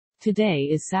Today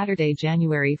is Saturday,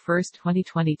 January 1,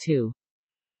 2022.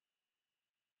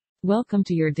 Welcome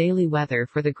to your daily weather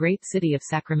for the great city of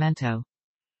Sacramento.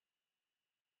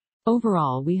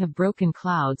 Overall, we have broken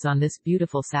clouds on this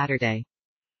beautiful Saturday.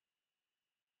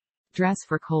 Dress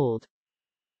for cold.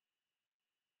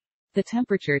 The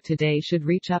temperature today should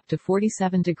reach up to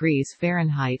 47 degrees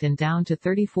Fahrenheit and down to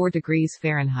 34 degrees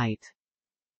Fahrenheit.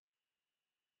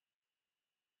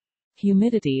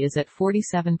 Humidity is at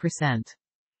 47%.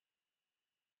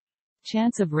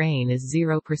 Chance of rain is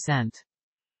 0%.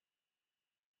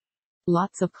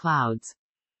 Lots of clouds.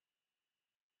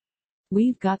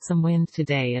 We've got some wind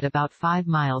today at about 5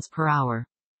 miles per hour.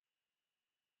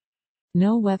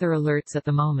 No weather alerts at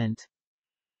the moment.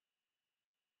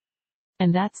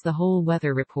 And that's the whole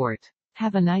weather report.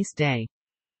 Have a nice day.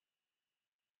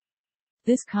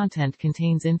 This content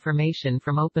contains information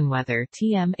from OpenWeather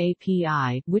 (TM)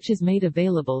 API, which is made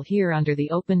available here under the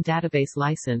Open Database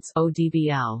License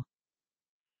 (ODBL).